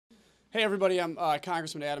Hey everybody, I'm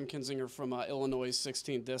Congressman Kinzinger from Illinois'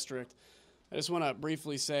 16th District. I just want to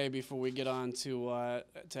briefly say before we get on to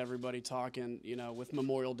everybody talking, with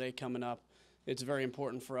Memorial Day coming up, it's very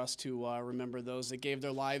important for us to remember those that gave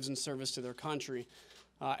their lives in service to their country.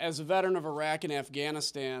 As a veteran of Iraq and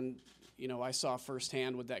Afghanistan, I saw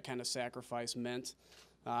firsthand what that kind of sacrifice meant.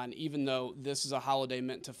 And even though this is a holiday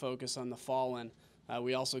meant to focus on the fallen,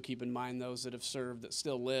 we also keep in mind those that have served, that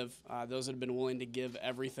still live, those that have been willing to give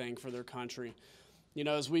everything for their country.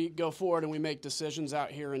 As we go forward and we make decisions out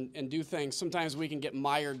here and do things, sometimes we can get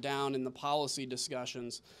mired down in the policy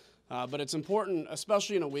discussions. But it's important,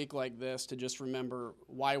 especially in a week like this, to just remember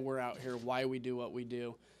why we're out here, why we do what we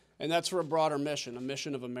do. And that's for a broader mission, a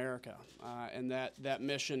mission of America. And that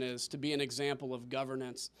mission is to be an example of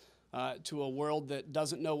governance to a world that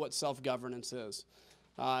doesn't know what self-governance is.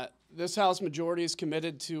 This House majority is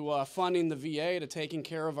committed to funding the VA, to taking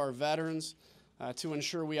care of our veterans, to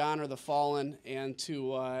ensure we honor the fallen, and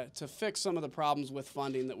to fix some of the problems with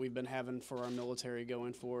funding that we've been having for our military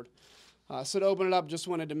going forward. So to open it up, just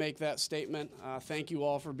wanted to make that statement. Thank you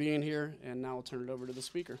all for being here, and now I'll turn it over to the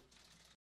Speaker.